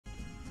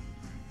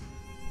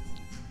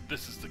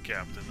This is the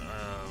captain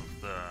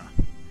of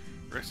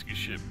the rescue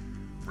ship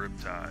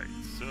Riptide.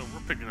 So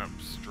we're picking up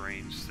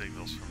strange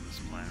signals from this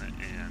planet,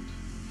 and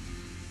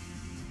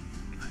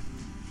I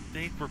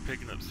think we're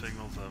picking up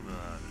signals of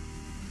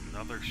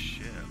another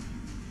ship.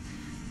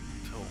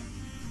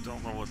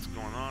 Don't know what's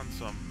going on,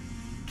 so I'm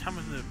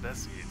coming to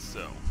investigate.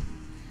 So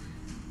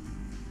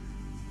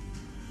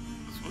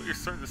what you're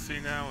starting to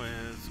see now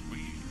is we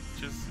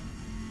just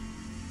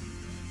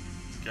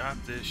got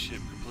this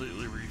ship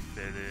completely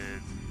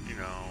refitted. You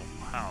know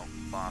how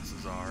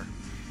bosses are.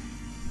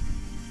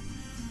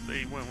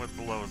 They went with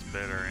the lowest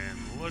bidder, and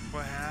look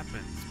what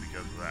happens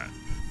because of that.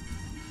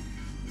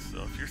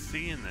 So if you're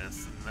seeing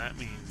this, then that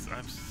means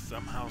I've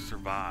somehow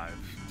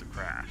survived the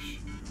crash.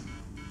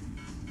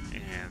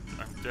 And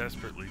I'm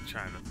desperately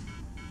trying to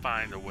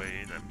find a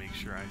way to make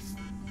sure I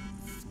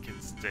can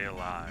stay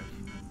alive.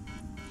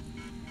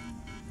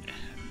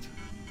 And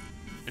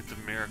it's a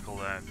miracle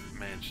that I've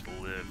managed to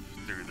live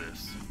through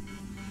this.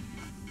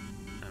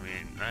 I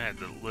mean, I had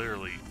to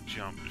literally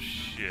jump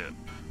ship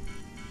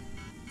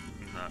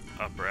in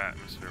the upper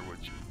atmosphere,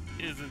 which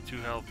isn't too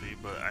healthy,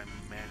 but I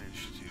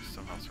managed to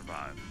somehow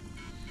survive.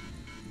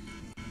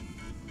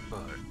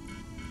 But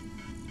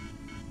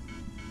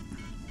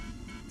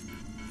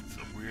it's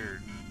a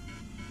weird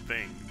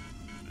thing.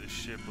 This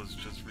ship was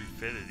just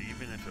refitted,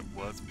 even if it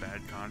was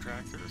bad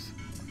contractors.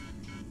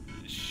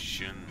 It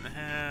shouldn't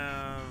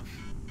have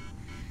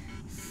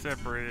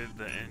separated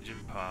the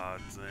engine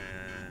pods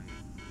and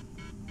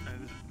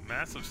a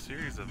massive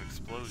series of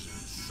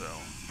explosions. So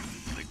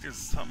I think there's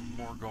something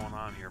more going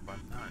on here, but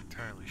I'm not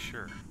entirely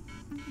sure.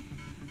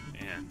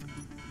 And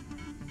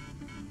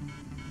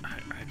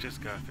I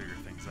just gotta figure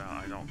things out.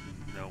 I don't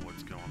know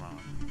what's going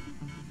on.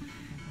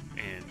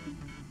 And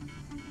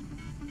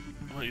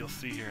what you'll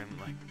see here in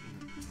like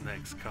the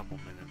next couple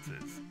minutes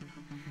is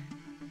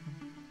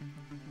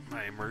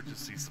my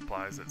emergency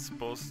supplies that's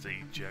supposed to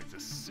eject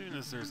as soon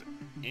as there's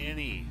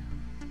any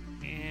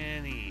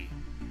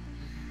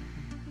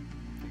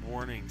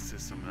warning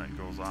system that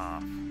goes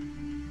off.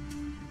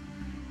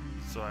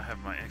 So I have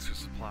my extra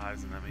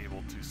supplies and I'm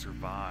able to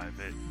survive.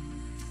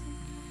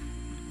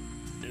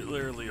 It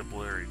literally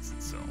obliterates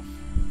itself,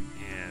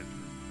 and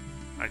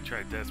I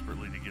tried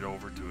desperately to get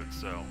over to it,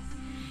 so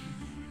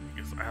I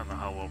guess I don't know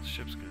how well the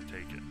ship's gonna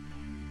take it,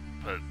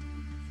 but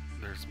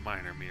there's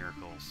minor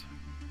miracles.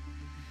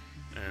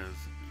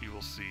 As you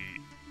will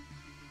see,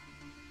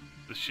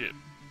 the ship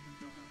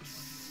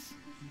is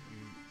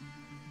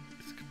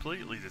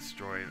completely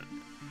destroyed,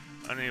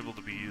 unable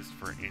to be used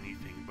for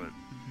anything, but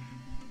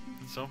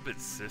some of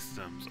its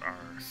systems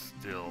are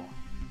still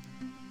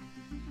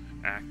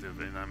active,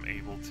 and I'm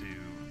able to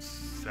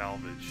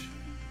salvage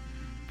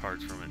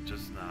parts from it,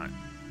 just not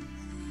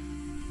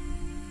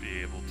be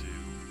able to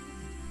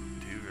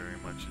do very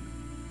much in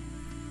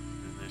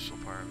the initial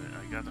part of it.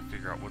 I got to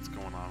figure out what's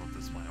going on with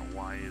this planet.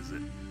 Why is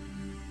it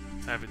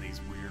having these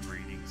weird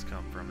readings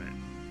come from it?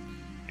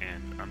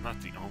 And I'm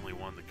not the only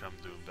one that comes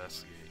to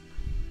investigate.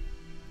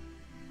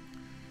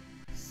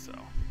 So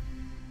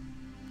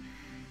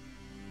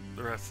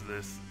the rest of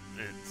this,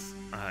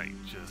 I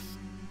just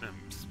am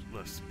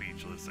left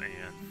speechless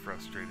and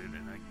frustrated,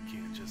 and I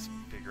can't just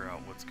figure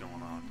out what's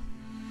going on.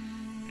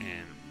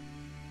 And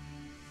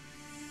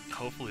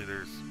hopefully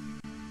there's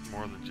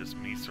more than just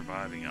me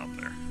surviving out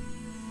there.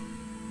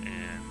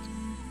 And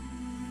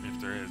if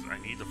there is, I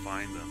need to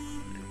find them,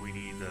 and we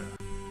need to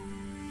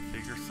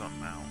figure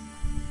something out.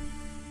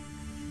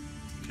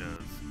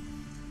 Because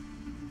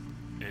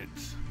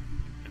it's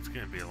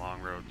going to be a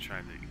long road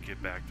trying to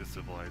get back to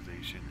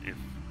civilization if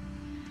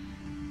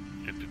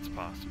it's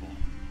possible.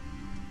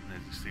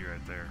 As you see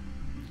right there,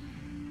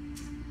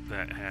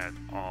 that had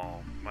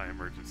all my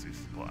emergency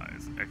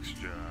supplies,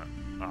 extra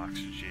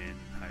oxygen,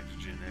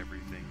 hydrogen,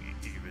 everything,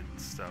 even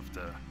stuff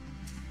to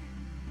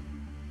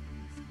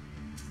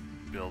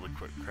build a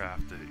quick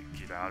craft to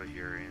get out of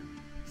here and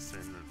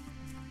send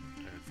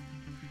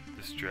a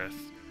distress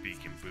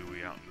beacon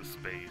buoy out into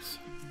space,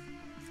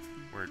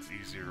 where it's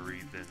easier to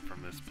read than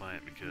from this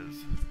planet, because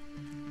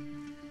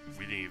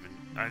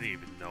I didn't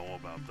even know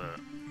about the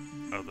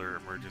other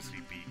emergency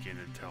beacon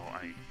until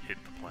I hit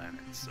the planet.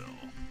 So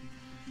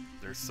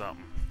there's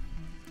something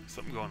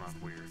going on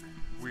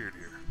weird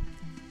here.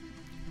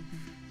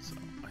 So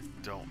I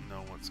don't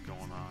know what's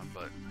going on,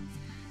 but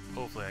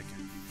hopefully I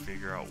can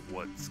figure out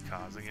what's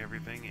causing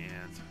everything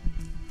and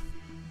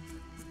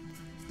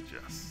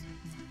just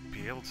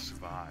be able to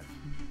survive.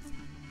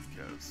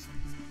 Because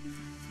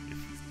if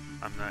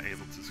I'm not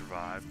able to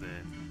survive,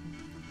 then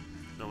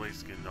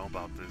nobody's gonna know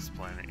about this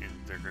planet, and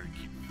they're gonna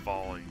keep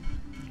falling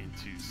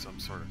into some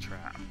sort of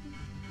trap.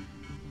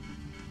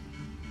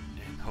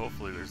 And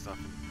hopefully there's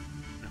nothing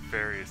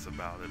nefarious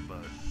about it,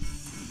 but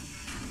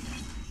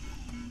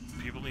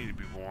people need to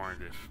be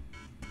warned if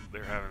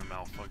they're having a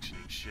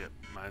malfunctioning ship.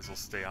 Might as well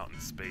stay out in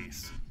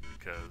space,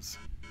 because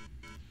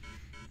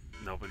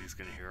nobody's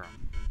gonna hear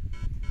them.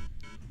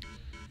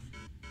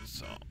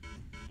 So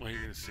what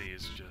you're gonna see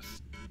is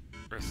just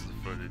the rest of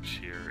the footage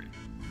here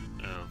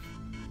of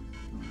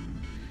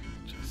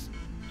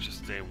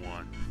just day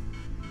one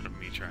of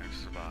me trying to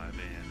survive,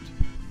 and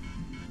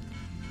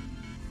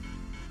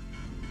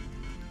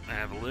I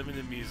have a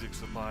limited music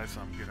supply,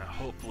 so I'm gonna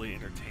hopefully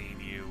entertain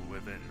you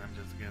with it, and I'm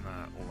just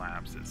gonna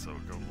lapse it so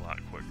it goes a lot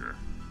quicker,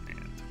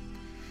 and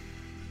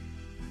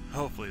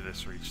hopefully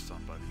this reaches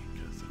somebody,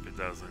 because if it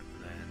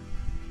doesn't, then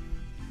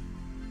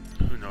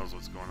who knows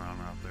what's going on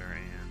out there,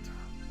 and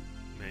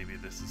maybe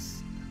this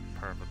is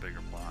part of a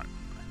bigger plot.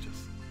 I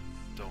just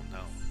don't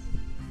know.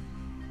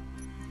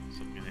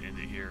 So I'm gonna end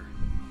it here.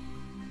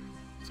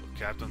 So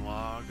Captain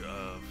Log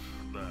of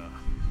the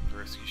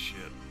rescue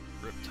ship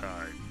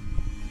Riptide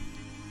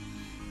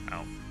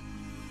out.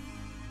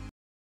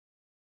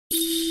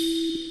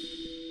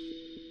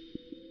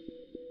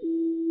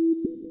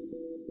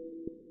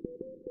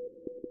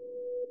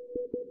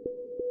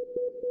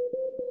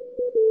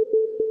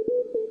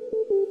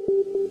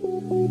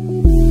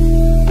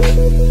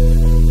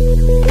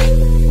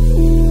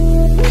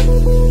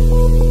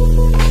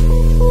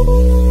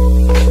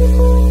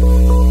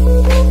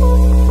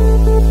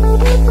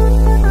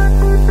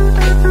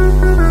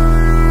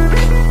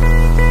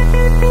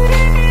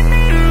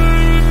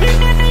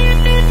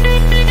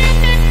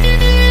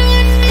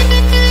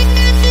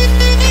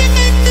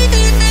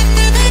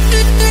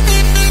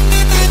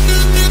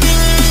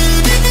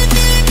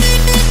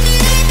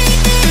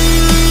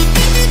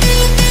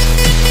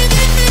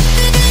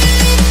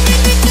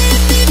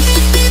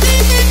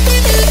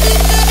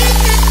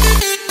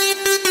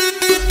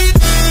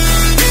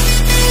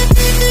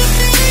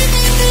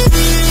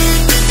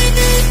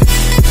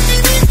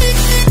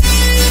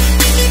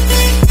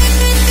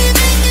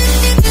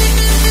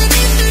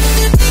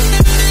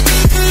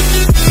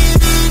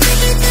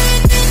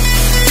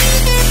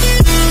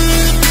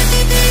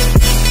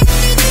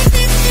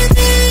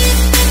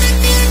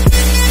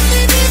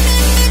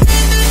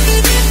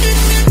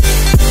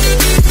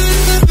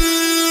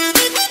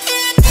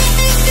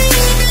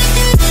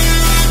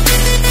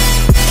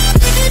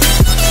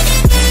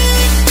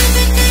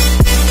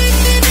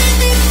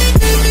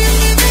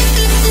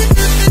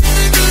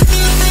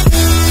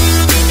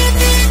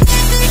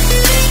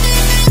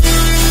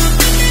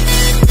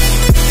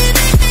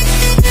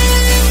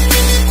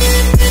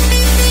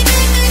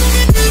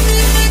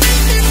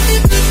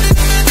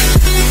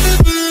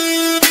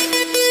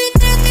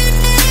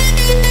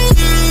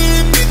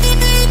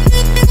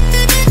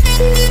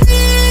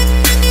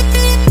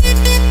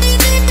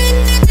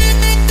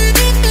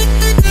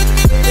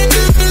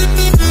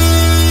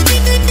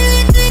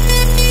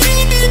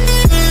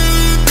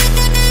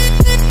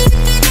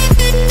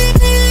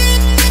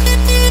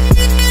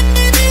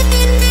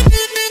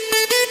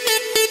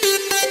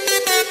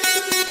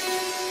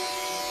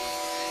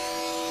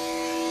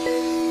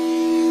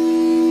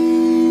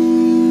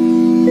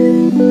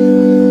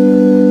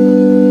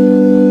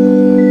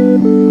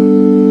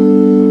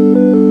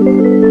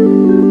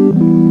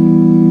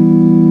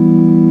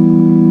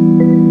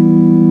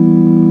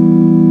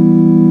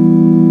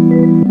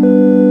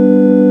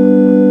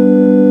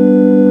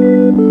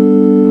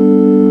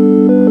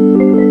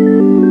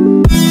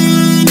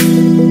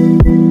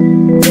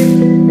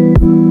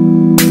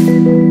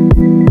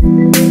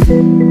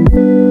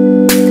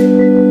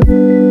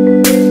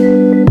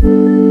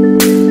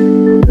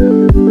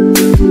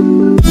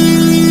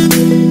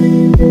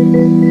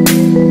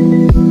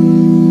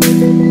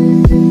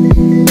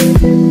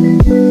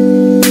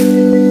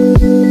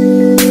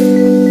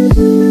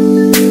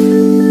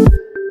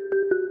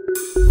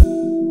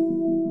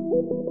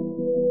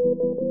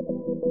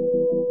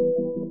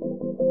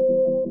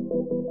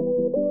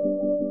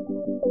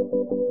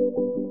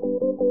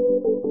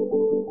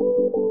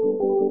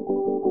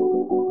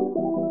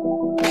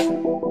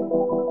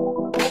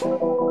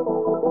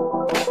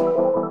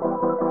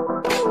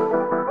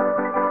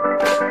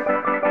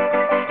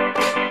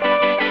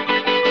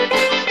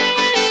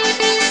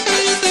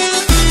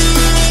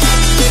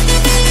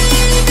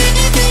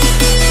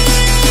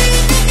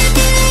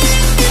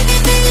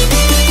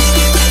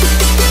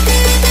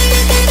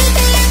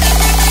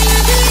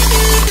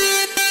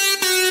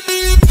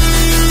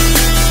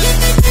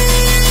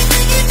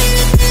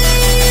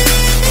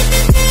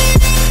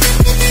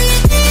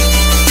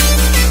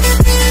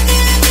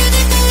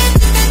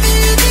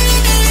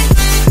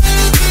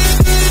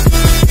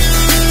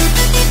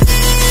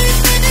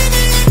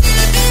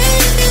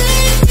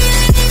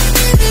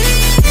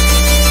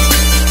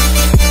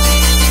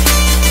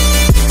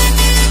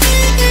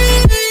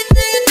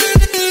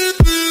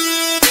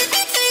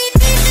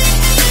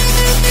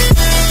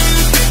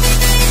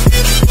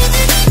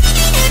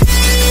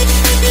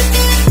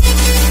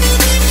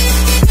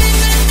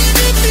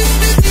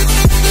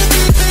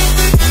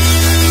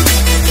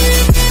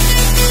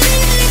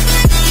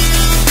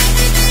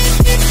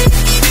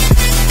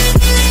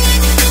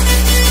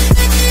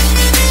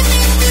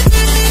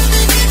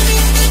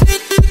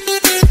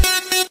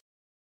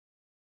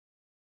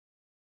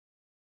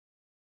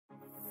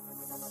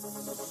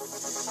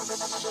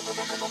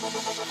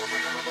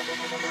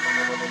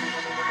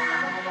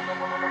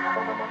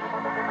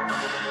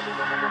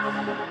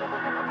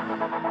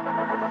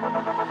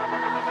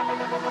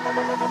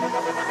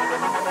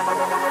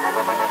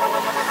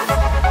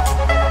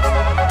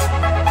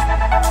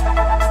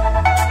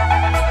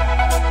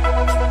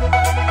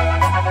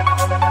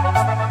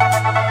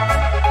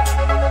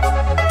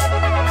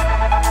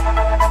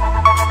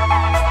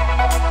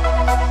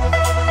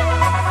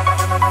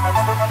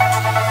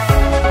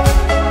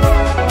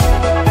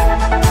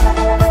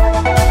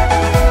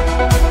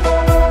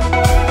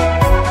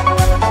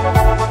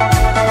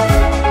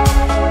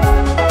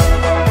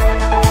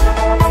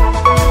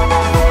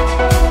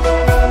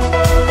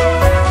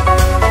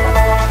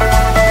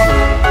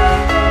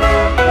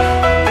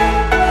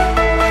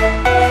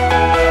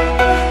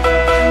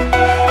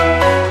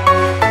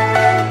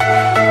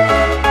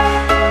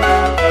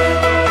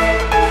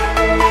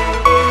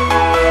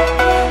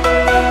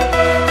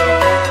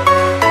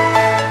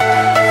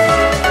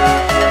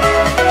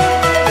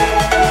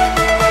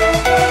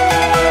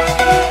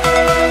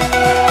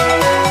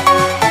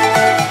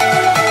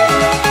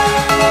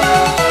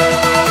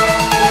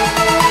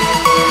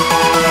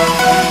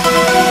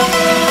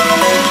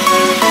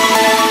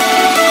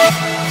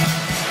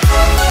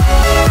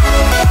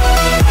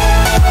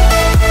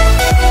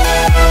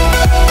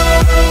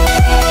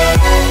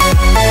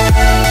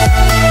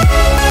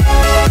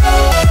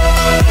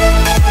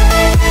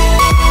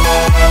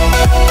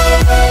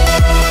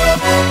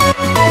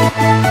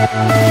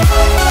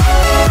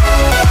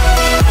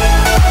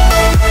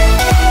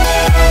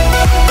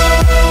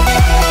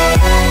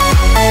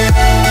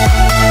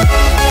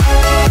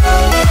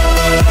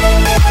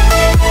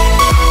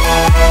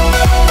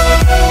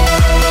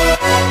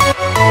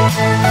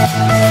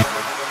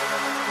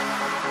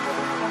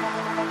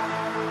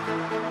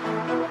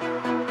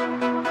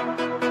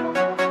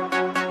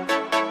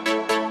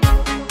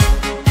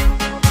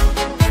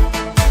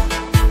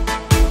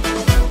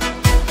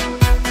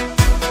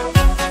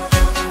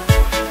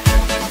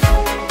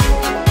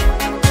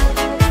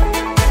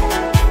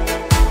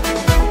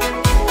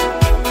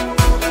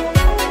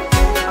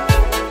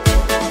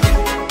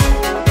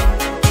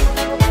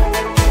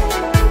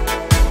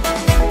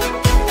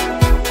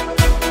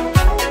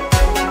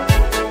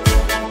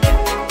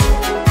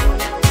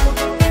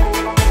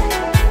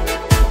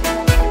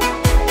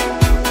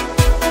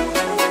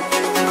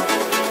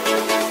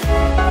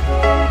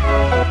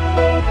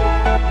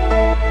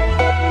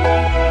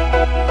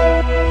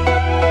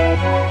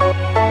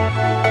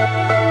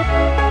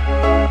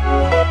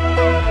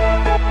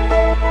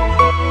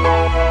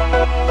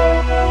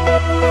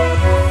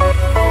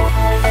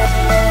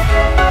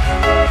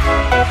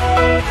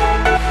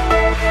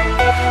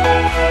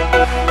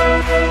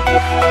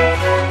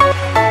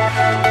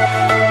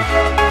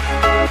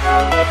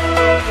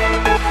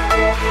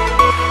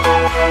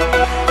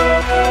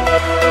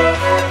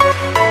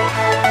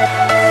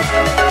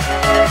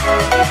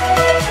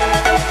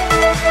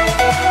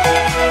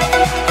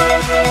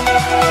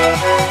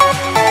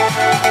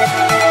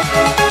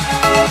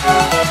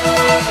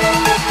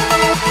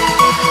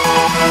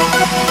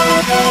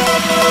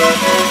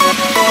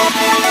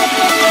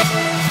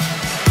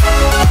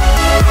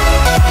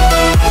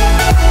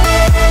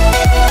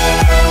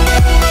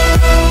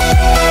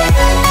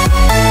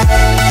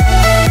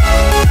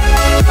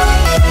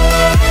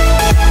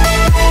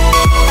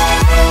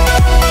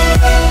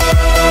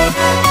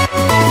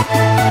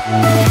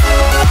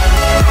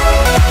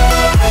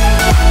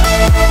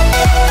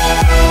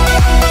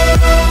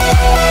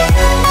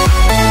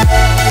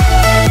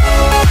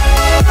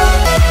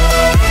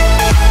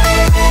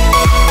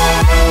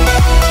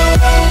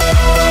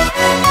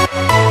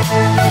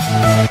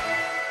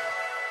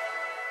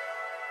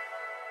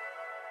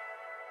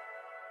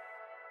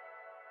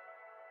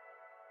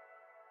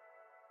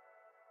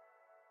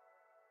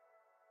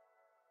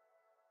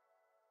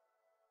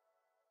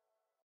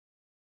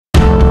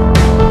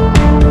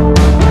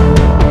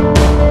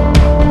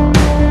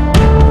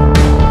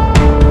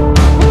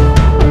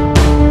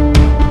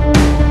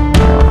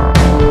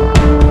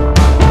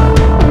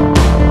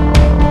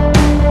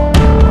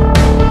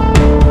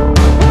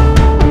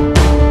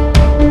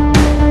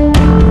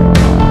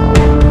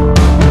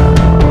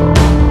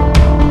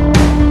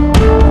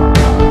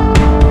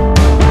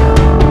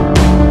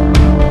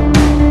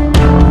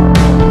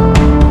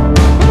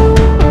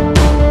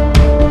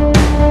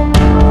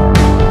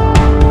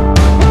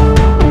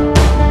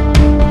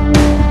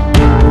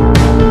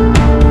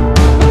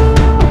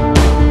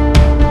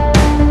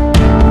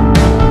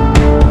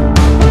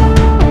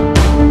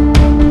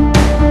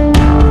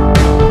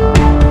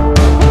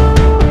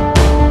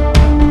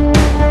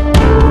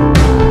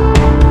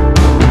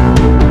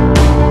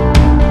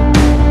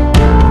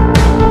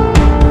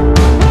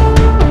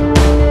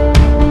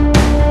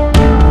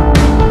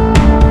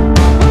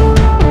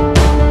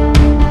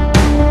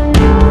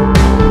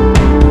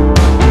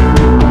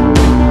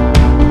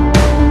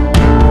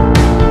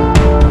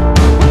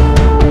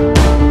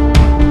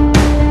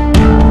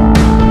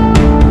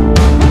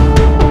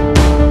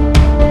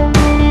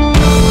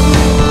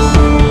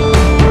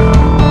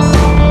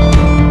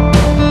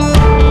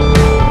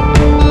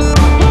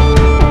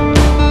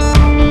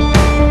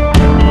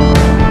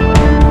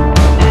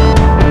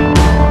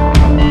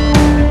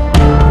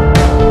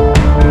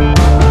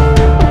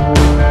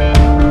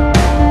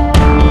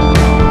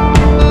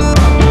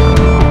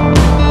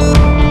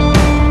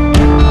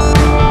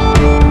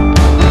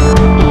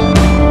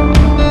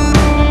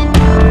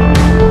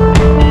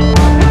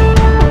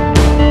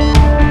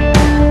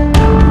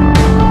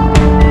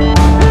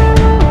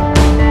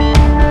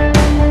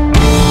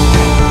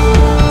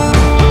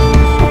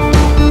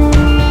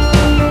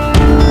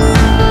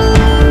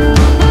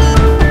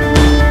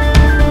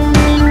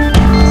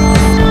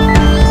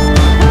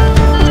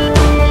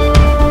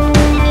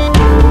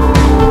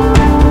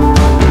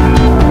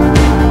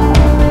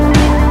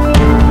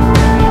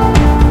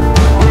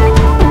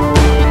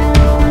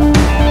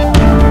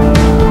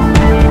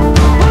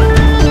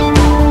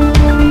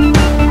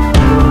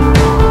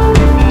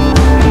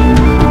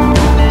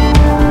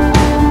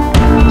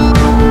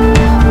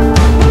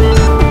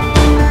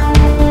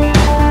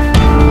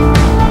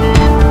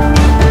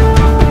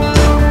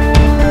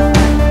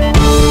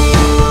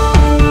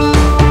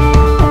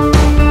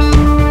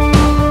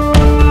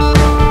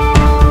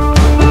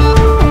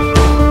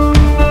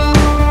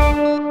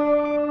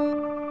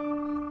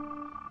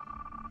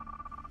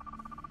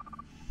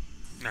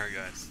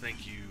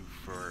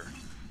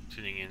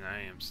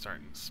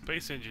 starting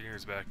Space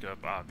Engineers back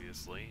up,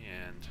 obviously,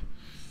 and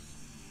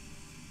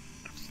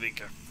I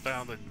think I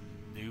found a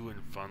new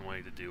and fun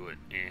way to do it,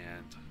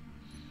 and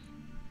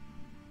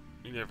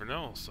you never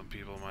know, some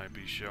people might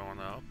be showing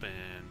up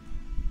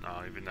and I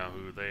don't even know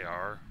who they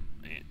are,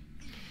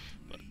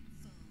 but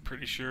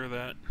pretty sure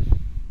that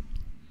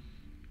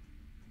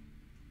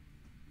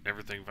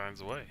everything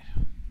finds a way.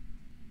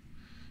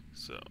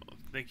 So,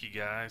 thank you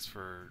guys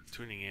for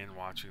tuning in,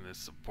 watching this,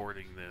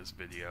 supporting this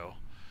video.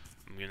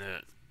 I'm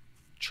gonna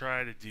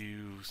try to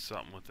do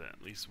something with it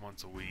at least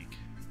once a week,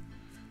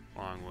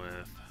 along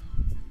with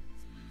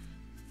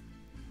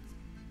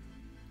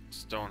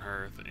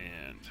Stonehearth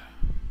and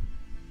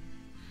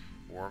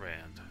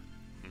Warband.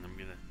 And I'm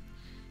gonna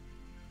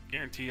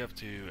guarantee up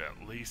to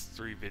at least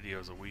 3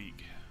 videos a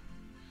week,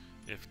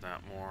 if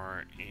not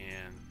more,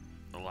 and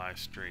a live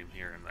stream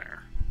here and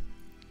there.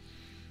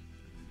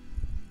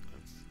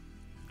 That's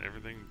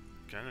everything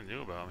kind of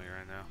new about me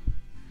right now.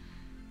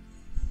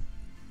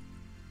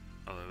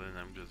 Other than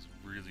I'm just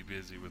really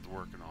busy with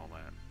work and all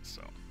that.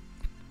 So,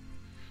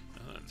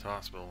 it's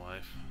hospital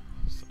life.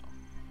 So,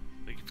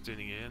 thank you for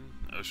tuning in.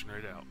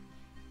 Oceanraid out.